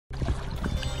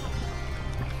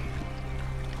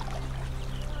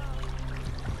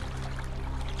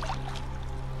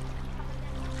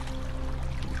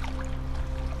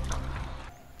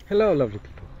Hello, lovely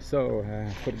people. So,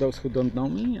 for those who don't know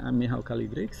me, I'm Michal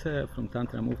Griks from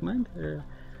Tantra movement.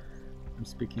 I'm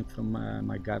speaking from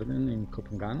my garden in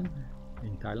Kopangan,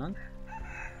 in Thailand.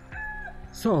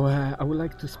 So, I would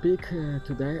like to speak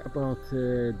today about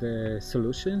the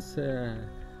solutions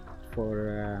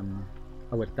for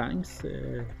our times,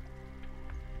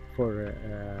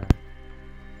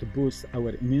 to boost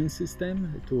our immune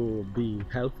system, to be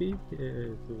healthy,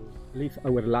 to live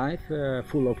our life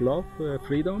full of love,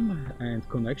 freedom and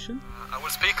connection. I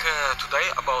will speak today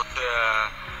about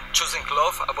choosing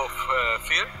love above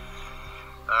fear,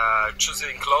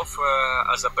 choosing love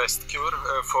as the best cure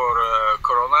for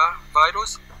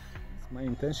coronavirus. My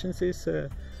intention is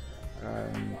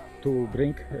to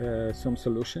bring some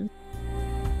solutions.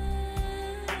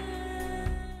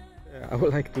 I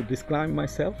would like to disclaim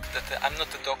myself That I'm not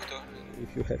a doctor.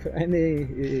 If you have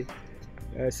any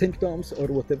symptoms or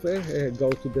whatever, go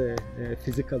to the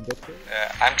physical doctor.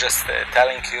 I'm just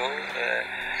telling you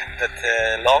that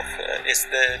love is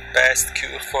the best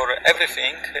cure for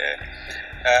everything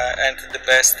and the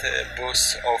best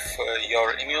boost of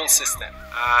your immune system.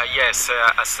 Yes,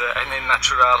 as any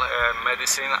natural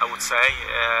medicine, I would say,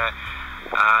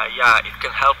 yeah, it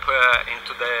can help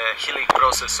into the healing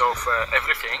process of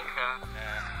everything.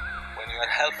 When you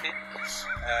are healthy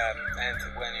and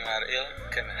when you are ill, it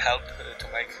can help to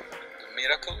make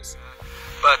miracles.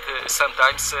 But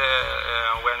sometimes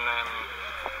when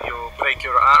you break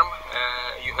your arm,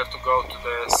 you have to go to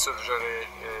the surgery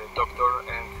doctor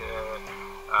and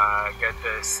get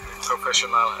this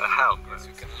professional help.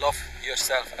 You can love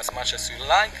yourself as much as you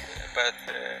like, but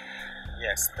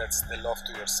yes, that's the love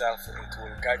to yourself. It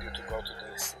will guide you to go to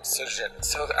this surgery.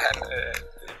 So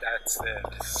that's the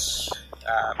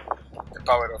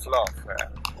power of love.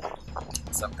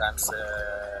 Sometimes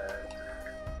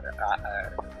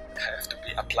have to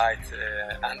be applied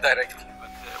indirectly.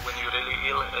 But when you're really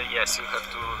ill, yes, you have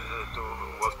to do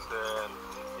what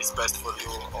is best for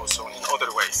you also in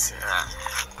other ways.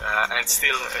 And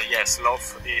still, yes,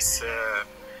 love is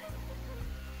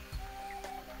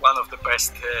one of the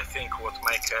best things what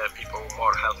make people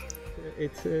more healthy.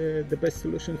 It's the best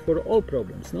solution for all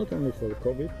problems, not only for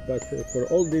COVID, but for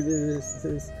all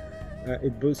diseases.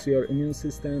 It boosts your immune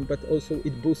system, but also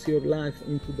it boosts your life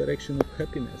into direction of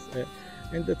happiness.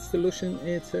 And that solution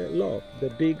is love, the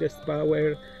biggest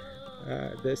power,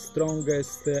 the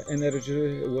strongest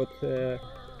energy what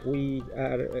we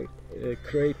are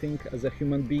creating as a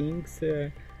human beings,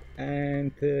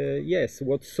 and yes,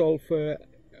 what solve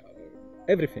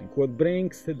everything, what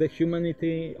brings the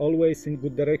humanity always in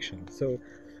good direction. So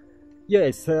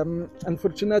yes,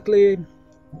 unfortunately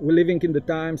we're living in the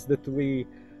times that we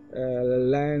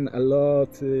learn a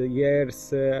lot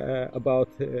years about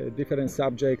different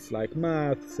subjects like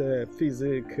maths,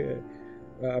 physics,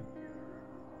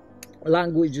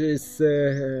 languages,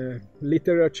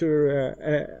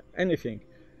 literature, anything,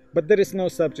 but there is no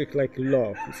subject like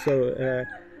love. So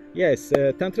yes,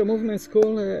 Tantra Movement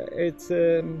School, it's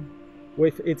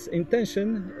with its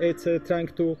intention, it's trying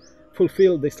to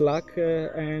fulfill this lack,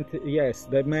 and yes,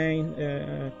 the main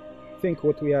thing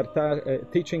what we are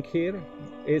teaching here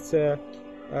is to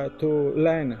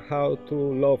learn how to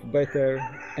love better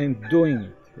and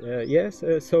doing it. Yes,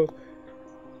 so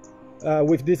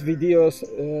with these videos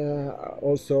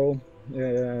also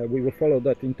we will follow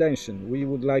that intention. We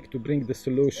would like to bring the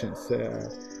solutions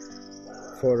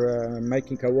for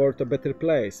making our world a better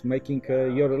place, making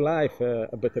your life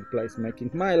a better place, making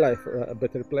my life a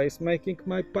better place, making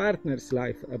my partner's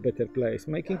life a better place,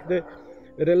 making the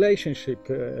relationship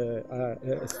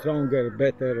stronger,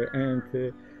 better, and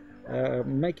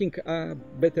making a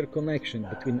better connection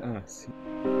between us.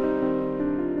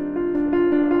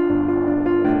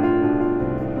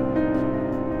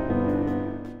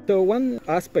 So one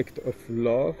aspect of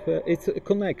love is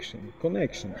connection.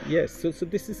 Yes, so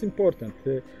this is important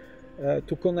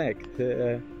to connect,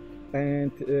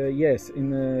 and yes, in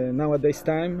nowadays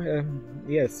time,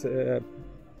 yes,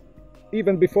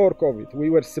 even before COVID, we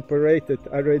were separated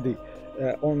already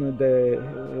on the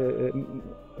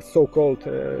so-called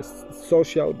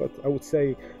social, but I would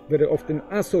say very often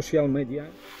asocial media.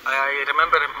 I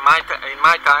remember in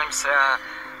my times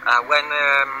when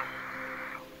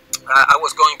I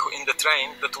was going in the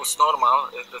train, that was normal,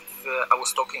 that I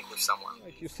was talking with someone.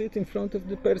 Like you sit in front of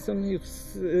the person, you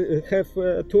have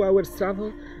 2 hours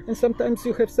travel, and sometimes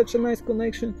you have such a nice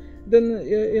connection. Then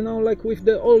you know, like with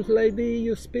the old lady,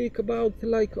 you speak about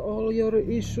like all your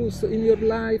issues in your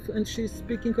life, and she's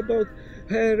speaking about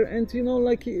her, and you know,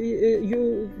 like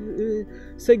you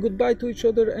say goodbye to each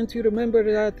other, and you remember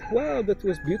that, wow, that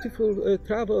was beautiful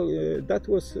travel, that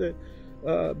was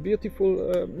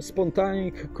beautiful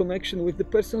spontaneous connection with the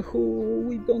person who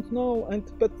we don't know,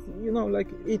 but you know, like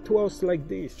it was like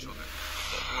this.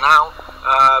 Now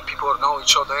people know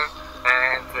each other,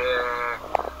 and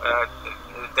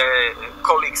the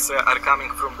colleagues are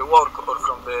coming from the work or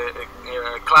from the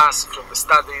class, from the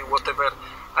study, whatever,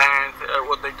 and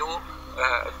what they do,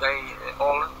 they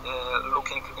all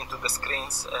looking into the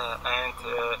screens, and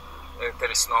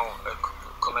there is no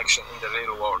connection in the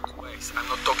real world. I'm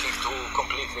not talking to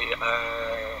completely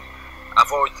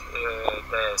avoid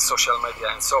the social media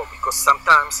and so, because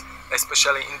sometimes,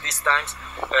 especially in these times,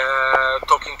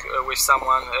 talking with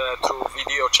someone through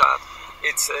video chat,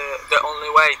 it's the only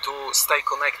way to stay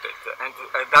connected, and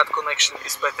that connection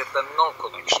is better than no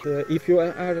connection. If you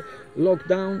are locked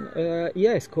down,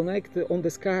 yes, connect on the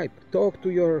Skype, talk to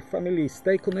your family,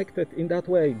 stay connected in that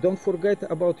way. Don't forget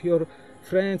about your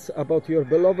friends, about your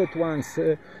beloved ones.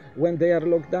 When they are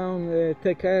locked down,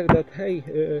 take care that, hey,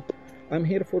 I'm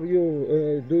here for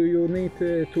you. Do you need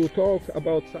to talk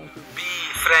about something? Be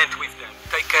friend with them,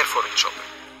 take care for each other.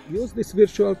 Use this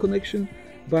virtual connection,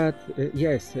 but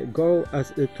yes, go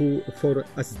for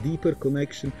as deeper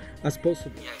connection as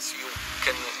possible. Yes, you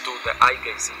can do the eye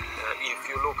gazing. If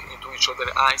you look into each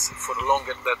other's eyes for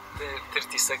longer than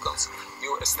 30 seconds,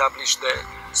 you establish the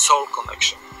soul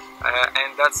connection,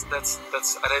 and that's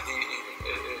already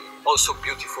also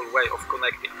beautiful way of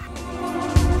connecting.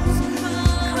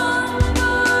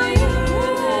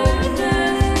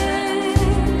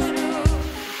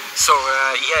 So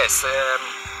yes.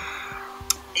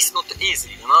 It's not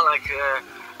easy, you know, like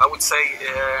I would say,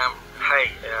 hey,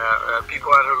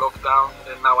 people are locked down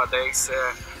nowadays,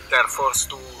 they are forced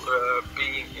to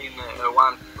be in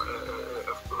one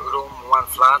room, one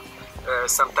flat,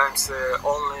 sometimes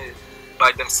only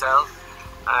by themselves,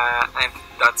 and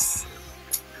that's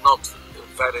not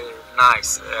very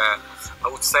nice. I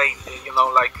would say, you know,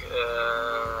 like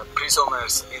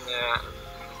prisoners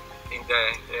in the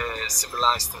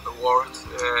civilized world.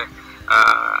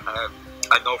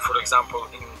 I know, for example,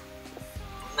 in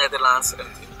Netherlands and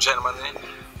in Germany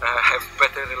have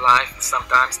better life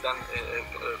sometimes than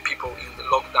people in the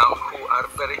lockdown who are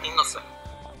very innocent.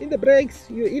 In the breaks,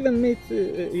 you even meet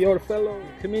your fellow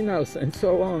criminals and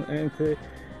so on, and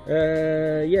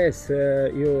yes,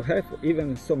 you have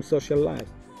even some social life.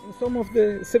 In some of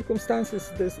the circumstances,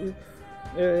 this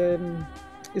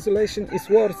isolation is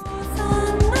worse.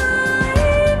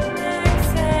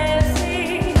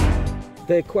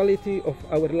 The quality of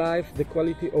our life, the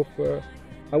quality of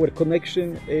our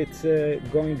connection, it's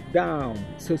going down.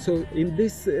 So in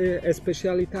these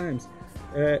especially times,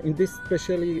 in these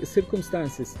special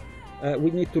circumstances,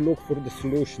 we need to look for the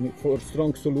solution, for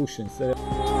strong solutions.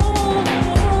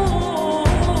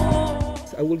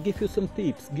 I will give you some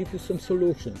tips, give you some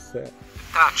solutions.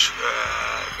 Touch,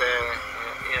 the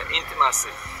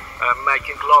intimacy,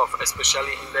 making love,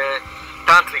 especially in the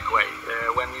tantric way,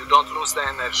 when you don't lose the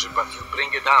energy but you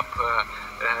bring it up,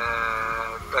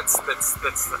 that's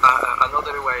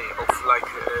another way of like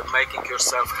making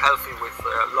yourself healthy with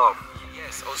love.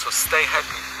 Yes, also stay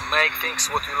happy, make things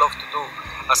what you love to do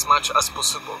as much as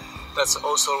possible. That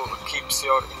also keeps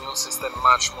your immune system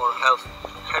much more healthy.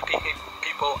 Happy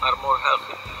people are more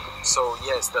healthy, so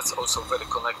yes, that's also very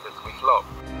connected with love.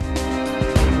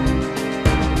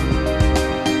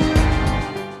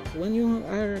 When you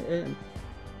are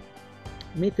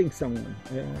meeting someone,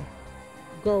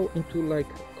 go into like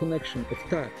connection of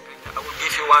touch. I will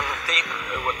give you one tip,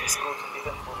 what is good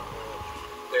even for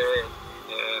the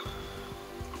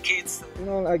kids. You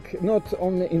know, like not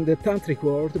only in the tantric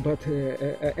world, but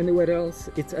anywhere else,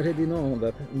 it's already known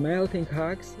that melting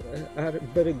hugs are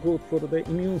very good for the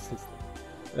immune system.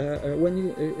 When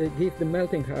you give the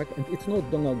melting hug, and it's not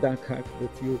Donald Duck hug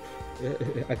that you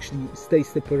actually stay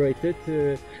separated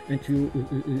and you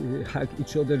hug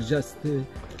each other just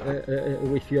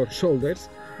with your shoulders,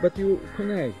 but you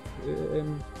connect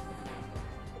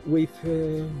with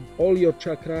all your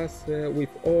chakras, with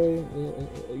all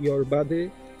your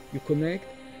body, you connect,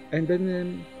 and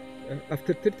then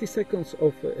after 30 seconds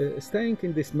of staying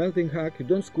in this melting hug, you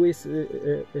don't squeeze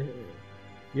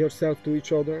yourself to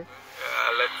each other.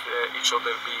 Let each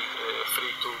other be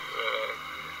free to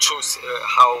choose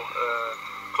how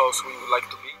close we would like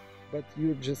to be. But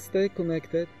you just stay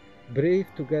connected, breathe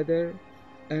together,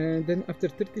 and then after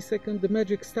 30 seconds the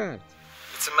magic starts.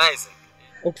 It's amazing.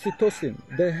 Oxytocin,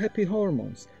 the happy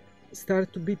hormones,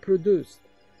 start to be produced.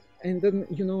 And then,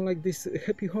 you know, like these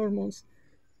happy hormones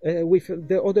with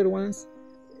the other ones,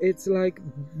 it's like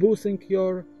boosting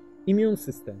your immune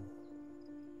system.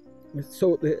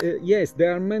 So yes,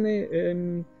 there are many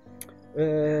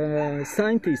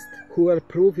scientists who are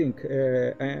proving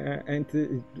and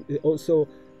also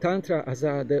Tantra as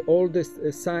the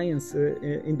oldest science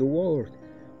in the world.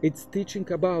 It's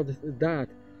teaching about that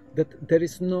there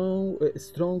is no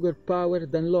stronger power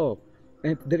than love,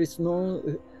 and there is no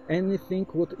anything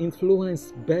would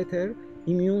influence better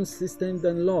immune system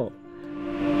than love.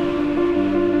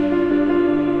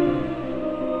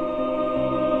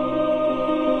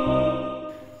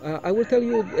 I will tell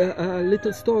you a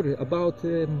little story about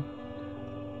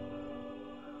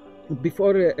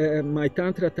before my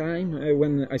Tantra time,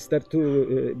 when I started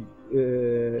to,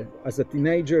 as a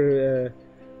teenager,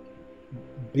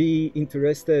 be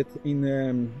interested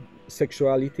in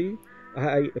sexuality.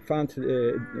 I found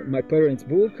my parents'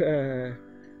 book,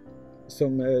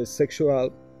 some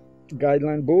sexual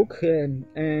guideline book,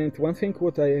 and one thing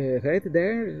what I read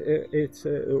there, it's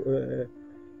a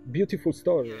beautiful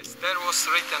story. Yes, there was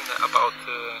written about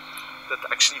that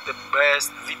actually the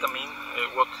best vitamin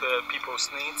what people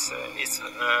needs is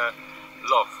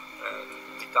love,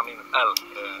 vitamin L,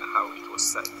 how it was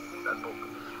said in that book,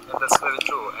 and that's very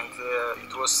true. And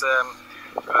it was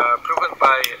proven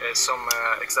by some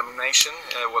examination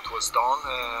what was done.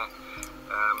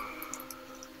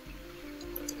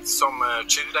 Some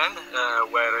children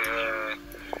were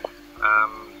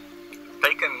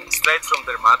taken straight from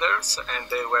their mothers, and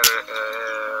they were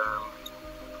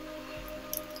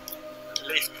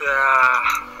lived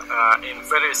in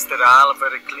very sterile,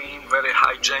 very clean, very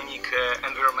hygienic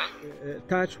environment.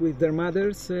 Touch with their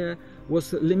mothers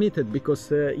was limited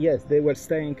because yes, they were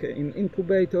staying in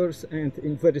incubators and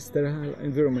in very sterile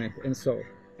environment, and so.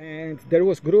 And there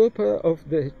was group of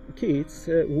the kids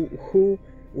who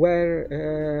were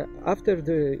after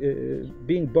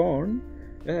being born.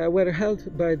 Were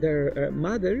held by their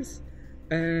mothers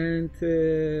and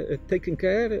taken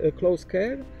care, close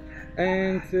care,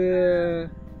 and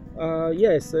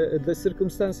yes, the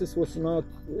circumstances was not,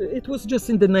 it was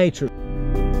just in the nature.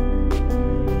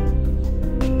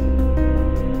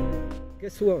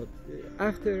 Guess what?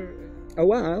 After a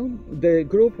while, the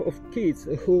group of kids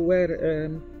who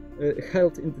were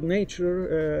held in the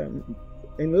nature,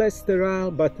 in less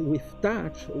sterile but with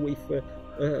touch, with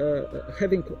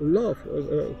having love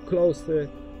close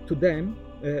to them,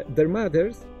 their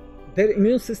mothers, their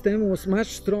immune system was much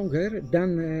stronger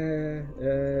than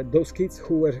those kids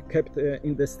who were kept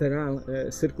in the sterile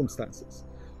circumstances.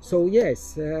 So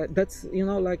yes, that's, you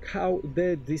know, like how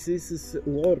the diseases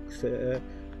works,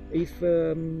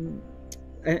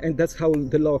 and that's how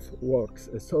the love works.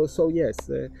 So yes,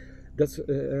 that's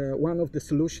one of the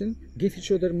solutions. Give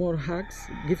each other more hugs,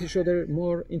 give each other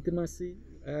more intimacy.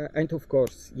 And of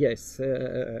course, yes,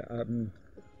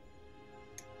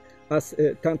 as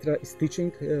Tantra is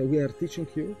teaching, we are teaching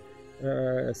you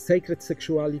sacred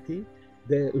sexuality,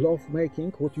 the love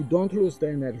making, what you don't lose the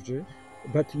energy,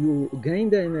 but you gain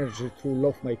the energy through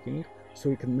love making, so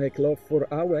you can make love for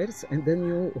hours, and then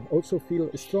you also feel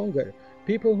stronger.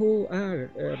 People who are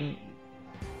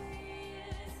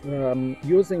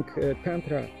using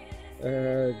Tantra,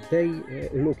 they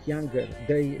look younger,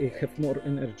 they have more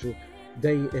energy,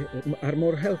 they are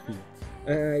more healthy.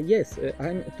 Yes,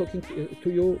 I'm talking to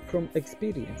you from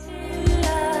experience.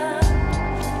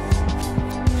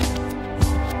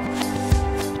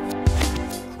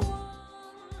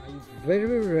 I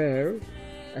very rare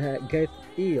get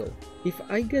ill. If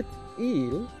I get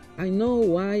ill, I know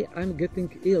why I'm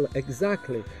getting ill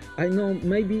exactly. I know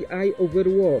maybe I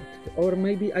overworked, or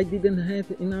maybe I didn't have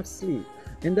enough sleep,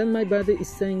 and then my body is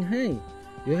saying, hey,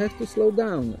 you have to slow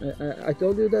down. I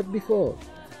told you that before.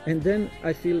 And then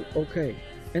I feel okay.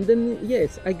 And then,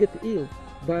 yes, I get ill.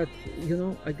 But, you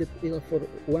know, I get ill for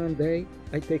one day,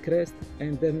 I take rest,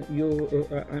 and then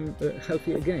I'm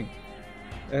healthy again.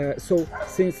 So,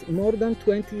 since more than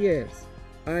 20 years,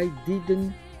 I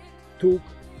didn't took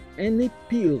any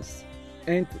pills.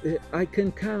 And I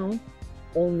can count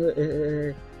on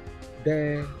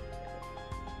the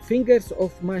fingers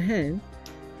of my hand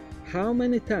how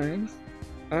many times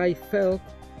I felt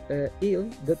ill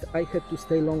that I had to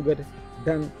stay longer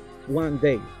than one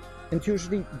day, and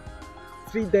usually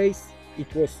 3 days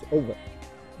it was over.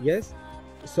 Yes,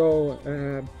 so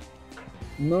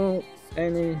no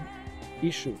any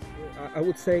issue. I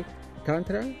would say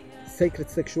Tantra, sacred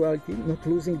sexuality, not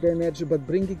losing the energy but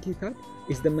bringing it up,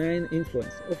 is the main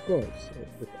influence. Of course,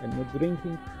 that I'm not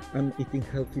drinking, I'm eating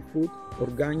healthy food,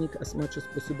 organic as much as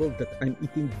possible, that I'm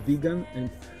eating vegan and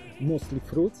mostly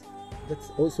fruits.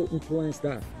 That's also influenced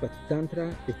that, but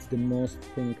Tantra, it's the most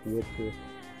thing with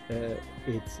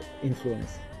its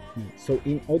influence. So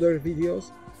in other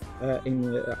videos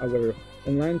in our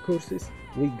online courses,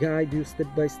 we guide you step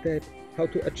by step how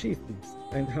to achieve this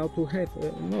and how to have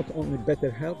not only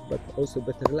better health but also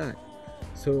better life.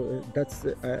 So that's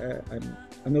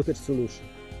another solution.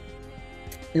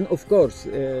 And of course,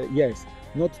 yes,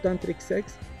 not tantric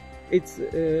sex. It's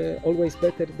always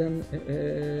better than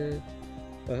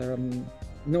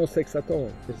no sex at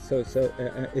all. So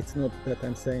it's not that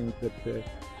I'm saying that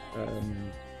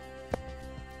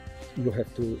you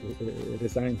have to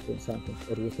resign from something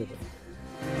or whatever.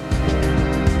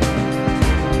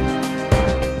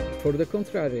 For the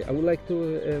contrary, I would like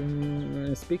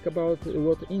to speak about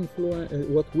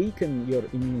what weakens your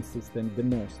immune system the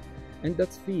most, and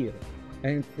that's fear.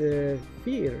 And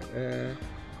fear,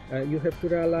 you have to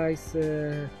realize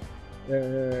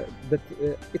that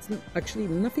it's actually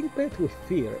nothing bad with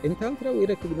fear. In Tantra, we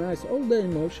recognize all the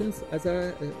emotions as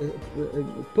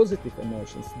positive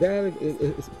emotions. They are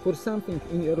for something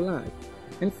in your life.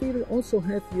 And fear also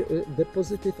has the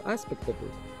positive aspect of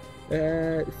it.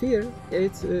 Fear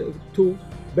is to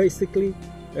basically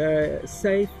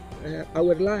save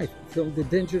our life from the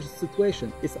dangerous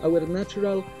situation. It's our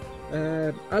natural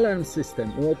alarm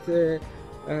system, what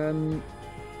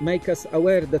make us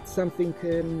aware that something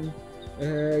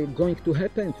going to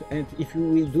happen, and if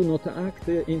we do not act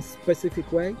in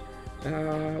specific way,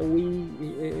 we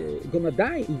gonna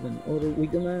die even, or we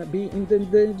gonna be in the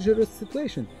dangerous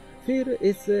situation. Fear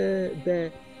is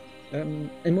the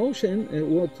emotion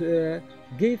what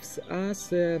gives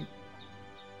us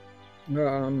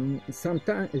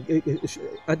sometimes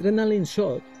adrenaline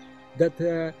shot that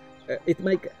it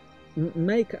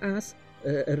make us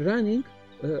running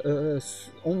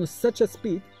on such a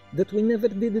speed that we never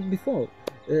did it before.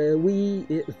 We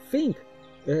think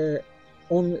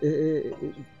on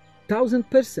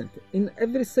 1000% in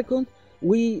every second.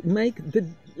 We make the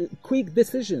quick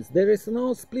decisions. There is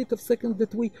no split of second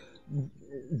that we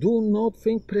do not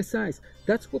think precise.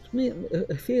 That's what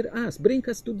fear us, bring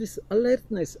us to this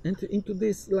alertness and into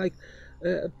this like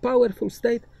powerful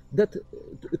state that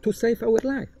to save our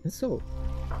life. And so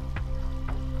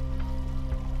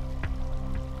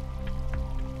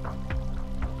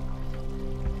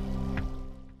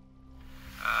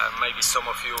maybe some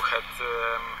of you had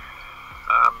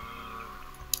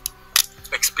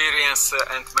experience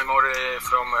and memory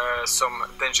from some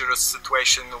dangerous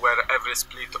situation where every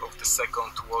split of the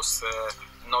second was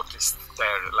noticed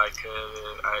there. Like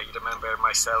I remember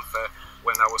myself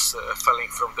when I was falling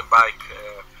from the bike,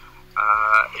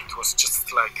 it was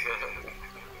just like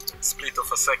a split of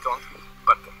a second,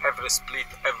 but every split,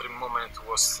 every moment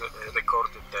was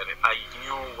recorded there. I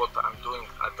knew what I'm doing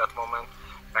at that moment,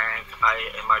 and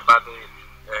my body,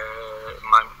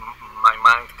 my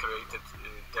mind created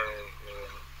the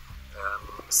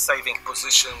saving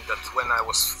position that when I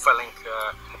was falling,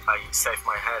 I saved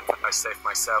my head, I saved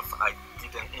myself, I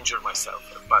didn't injure myself.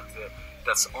 But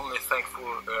that's only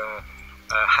thankful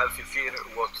healthy fear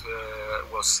what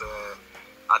was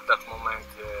at that moment,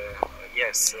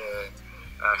 yes,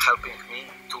 helping me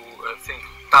to think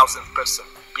 1000%,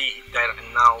 be there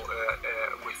and now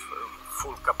with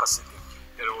full capacity.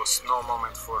 There was no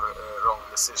moment for wrong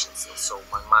decisions, so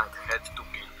my mind had to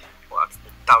be at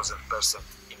 1000%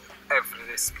 in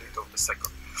every split of the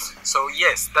second. So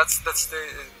yes, that's the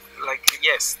like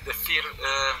yes, the fear.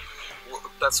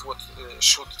 That's what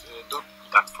should do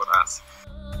that for us.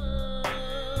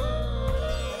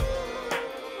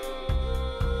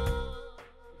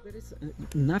 There is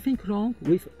nothing wrong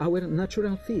with our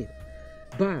natural fear,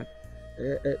 but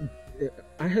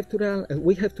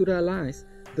we have to realize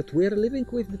that we are living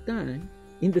with the time.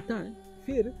 In the time,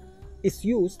 fear is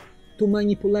used to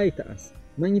manipulate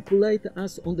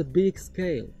us on the big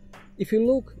scale. If you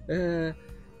look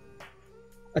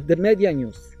at the media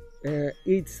news,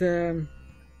 it's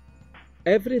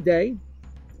every day,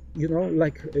 you know,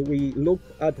 like we look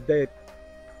at the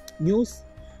news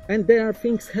and there are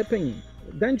things happening,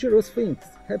 dangerous things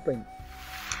happening.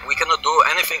 We cannot do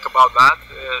anything about that,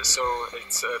 so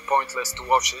it's pointless to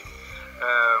watch it.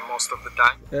 Most of the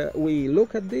time we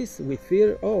look at this, we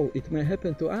fear, oh, it may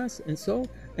happen to us, and so,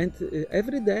 and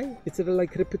every day it's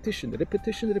like repetition,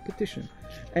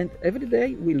 and every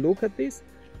day we look at this,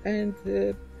 and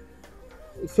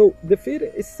so the fear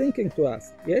is thinking to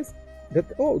us, yes, that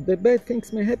oh, the bad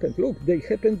things may happen. Look, they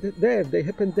happened there, they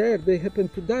happened there, they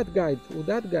happened to that guy,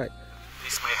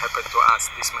 This may happen to us,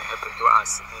 this may happen to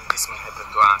us, and this may happen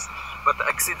to us. But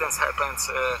accidents happens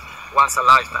once a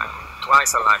lifetime,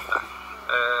 twice a lifetime.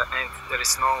 And there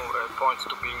is no point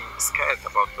to be scared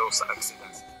about those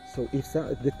accidents. So if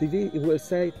the TV will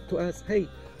say to us, hey,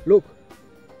 look,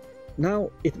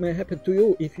 Now it may happen to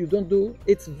you if you don't do.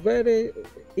 It's very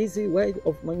easy way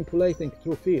of manipulating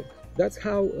through fear. That's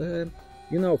how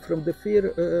from the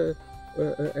fear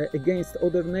against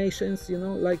other nations,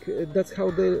 that's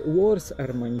how the wars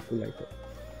are manipulated.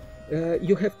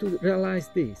 You have to realize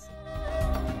this.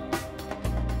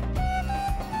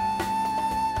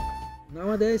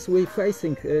 Nowadays we're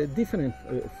facing different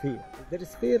fear. There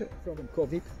is fear from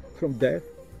COVID, from death,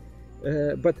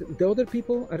 but the other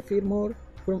people are fear more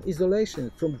from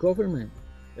isolation, from government,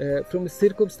 from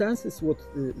circumstances what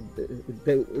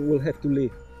they will have to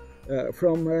live,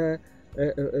 from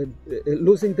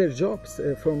losing their jobs,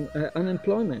 from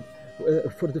unemployment,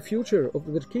 for the future of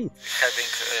their kids. Having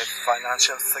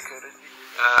financial security.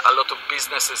 A lot of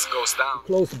businesses goes down.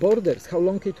 Closed borders, how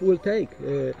long it will take,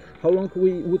 how long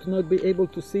we would not be able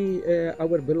to see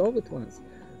our beloved ones,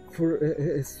 for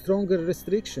stronger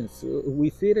restrictions, we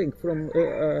fearing from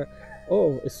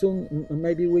soon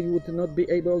maybe we would not be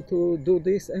able to do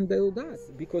this and do that,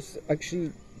 because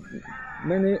actually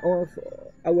many of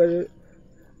our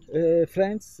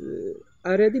friends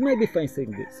already may be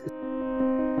facing this.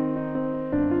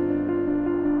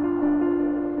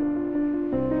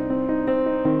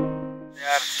 There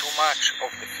are too much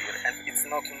of the fear, and it's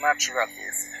not natural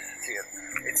fear.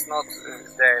 It's not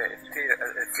the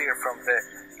fear from the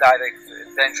direct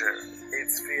danger.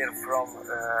 It's fear from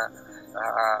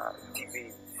TV,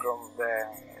 from the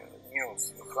news,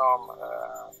 from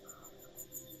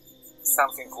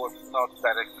something what not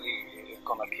directly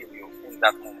gonna kill you in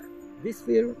that moment. This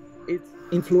fear is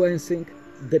influencing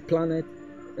the planet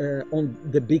on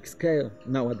the big scale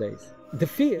nowadays. The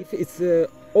fear, if it's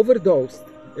overdosed,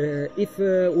 if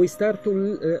we start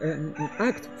to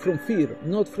act from fear,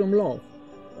 not from love,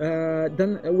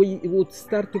 then we would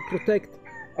start to protect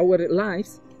our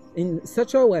lives in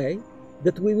such a way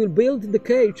that we will build the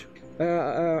cage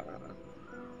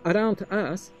around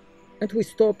us, and we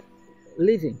stop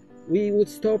living. We would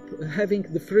stop having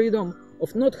the freedom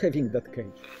of not having that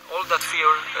cage. All that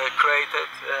fear created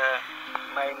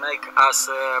may make us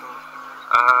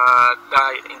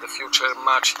die in the future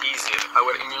much easier.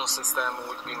 Our immune system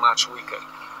would be much weaker.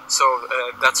 So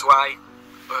that's why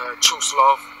choose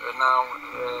love now.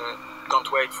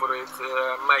 Don't wait for it.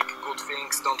 Make good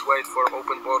things. Don't wait for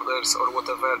open borders or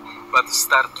whatever. But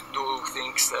start to do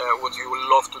things what you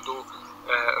love to do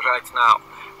right now.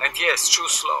 And yes,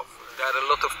 choose love. There are a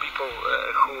lot of people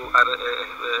who are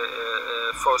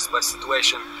forced by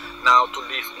situation now to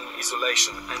live in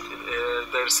isolation, and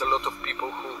there's a lot of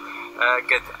people who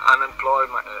get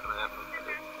unemployment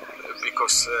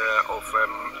because of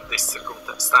these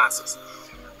circumstances.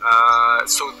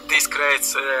 So this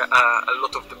creates a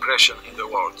lot of depression in the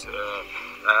world.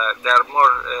 There are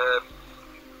more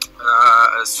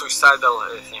suicidal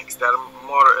things. There are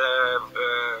more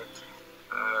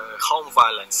home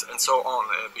violence and so on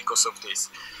because of this.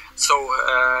 So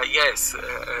yes,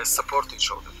 support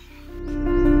each other.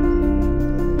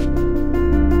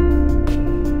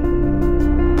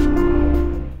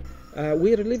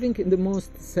 We are living in the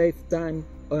most safe time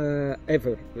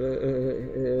ever,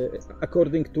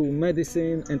 according to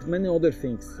medicine and many other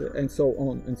things, and so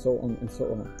on and so on and so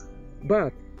on.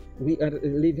 But we are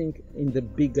living in the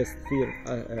biggest fear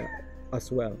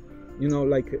as well.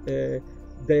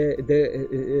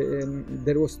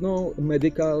 There was no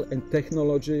medical and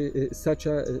technology such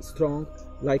a strong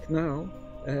like now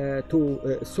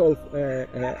to solve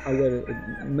our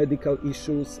medical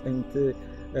issues, and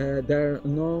there are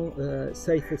no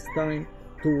safest time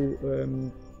to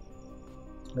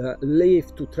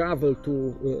live, to travel,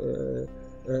 to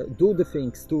do the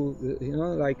things, to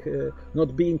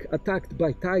not being attacked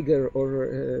by tiger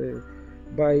or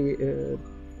by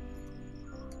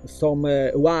some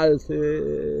wild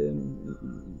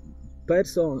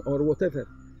person or whatever.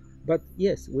 But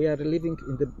yes, we are living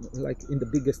in the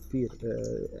biggest fear.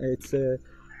 It's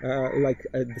like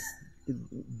a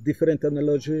different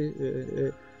analogy.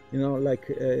 We are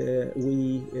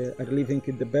living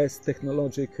in the best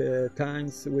technological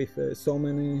times with so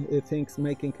many things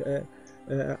making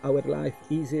our life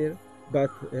easier. But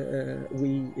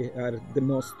we are the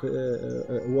most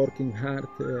working hard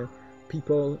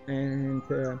people and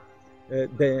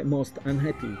the most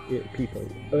unhappy people.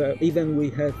 Even we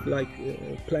have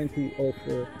plenty of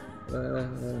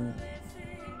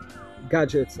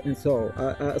gadgets and so.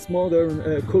 As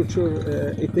modern culture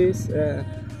it is,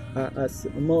 as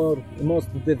most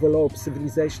developed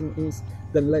civilization is,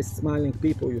 the less smiling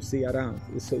people you see around.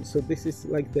 So this is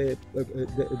like the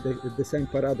same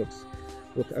paradox.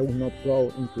 But I will not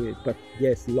go into it. But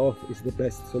yes, love is the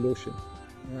best solution.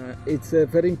 It's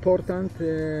very important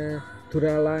to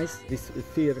realize this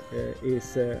fear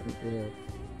is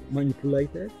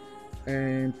manipulated,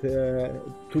 and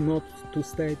to not to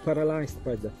stay paralyzed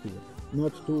by the fear,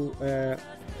 not to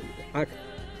act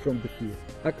from the fear,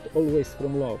 act always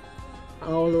from love.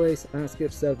 Always ask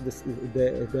yourself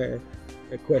the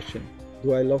question: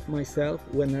 do I love myself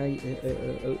when I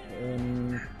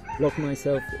lock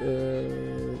myself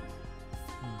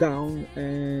down,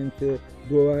 and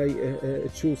do I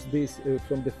choose this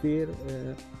from the fear,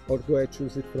 or do I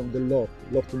choose it from the love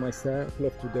to myself,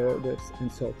 love to the others,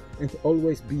 and so. And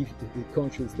always be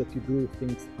conscious that you do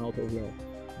things out of love.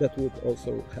 That would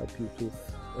also help you to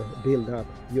build up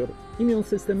your immune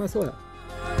system as well.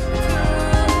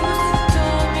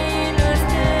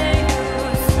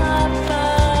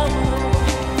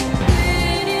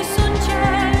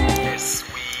 Yes,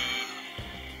 we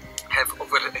have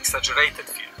over-exaggerated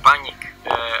fear, panic.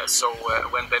 So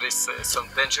when there is some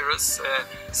dangerous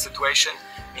situation,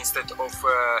 instead of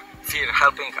fear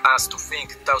helping us to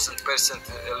think 1000%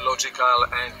 logical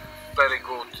and very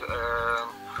good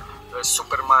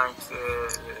super mind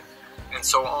and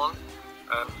so on,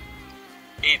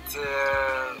 it's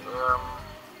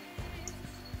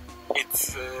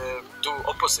do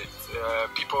opposite.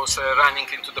 People running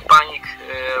into the panic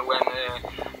when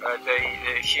they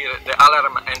hear the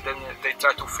alarm, and then they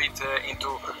try to fit into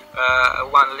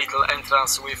one little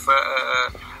entrance with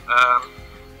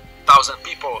 1000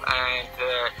 people, and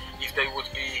if they would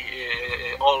be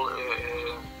all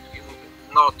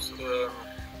not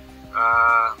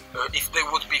if they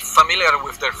would be familiar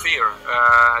with their fear,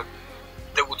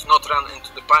 they would not run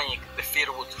into the panic. The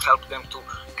fear would help them to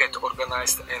get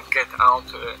organized and get out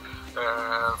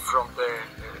from the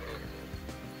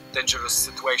dangerous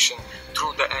situation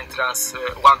through the entrance,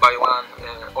 one by one,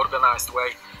 organized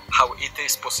way, how it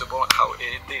is possible, how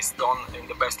it is done in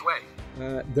the best way.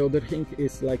 The other thing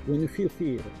is, like, when you feel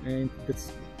fear, and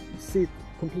it's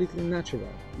completely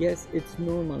natural. Yes, it's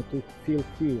normal to feel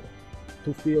fear,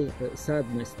 to feel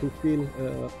sadness, to feel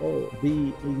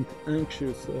being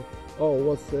anxious,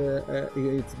 what's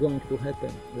it's going to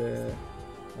happen,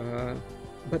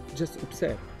 but just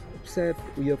observe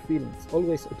your feelings.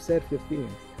 Always observe your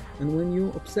feelings, and when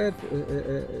you observe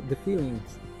the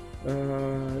feelings,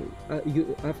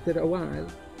 after a while,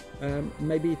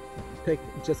 maybe it take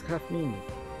just half minute,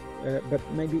 but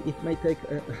maybe it may take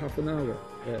half an hour,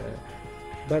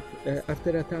 but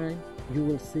after a time you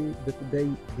will see that they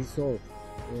dissolve.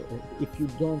 If you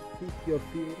don't fit your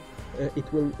fear,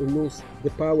 it will lose the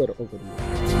power over you.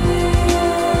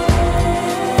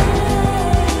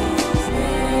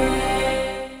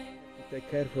 Take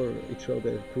care for each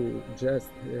other, to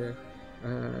just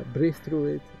breathe through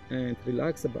it and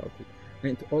relax about it,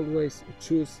 and always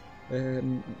choose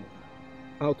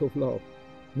out of love,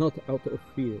 not out of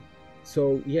fear.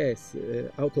 So yes,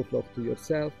 out of love to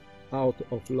yourself, out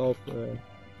of love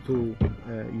to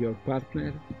your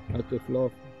partner, out of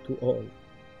love to all.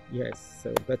 Yes,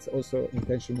 so that's also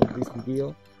intention of this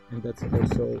video, and that's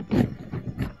also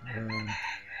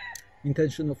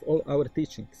intention of all our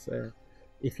teachings.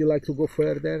 If you like to go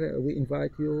further, we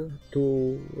invite you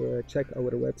to check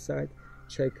our website,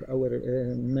 check our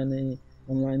many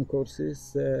online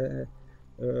courses,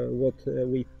 what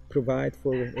we provide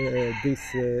for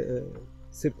these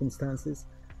circumstances.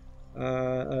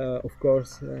 Of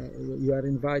course, you are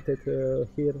invited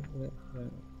here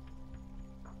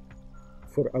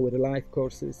for our live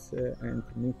courses and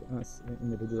meet us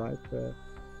in real life.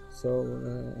 So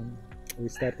we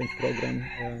starting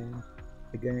program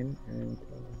again, and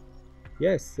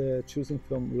yes, choosing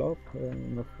from love,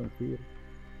 not from fear.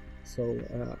 So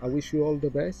I wish you all the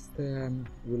best.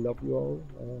 We love you all.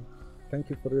 Thank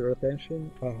you for your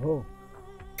attention. Aho.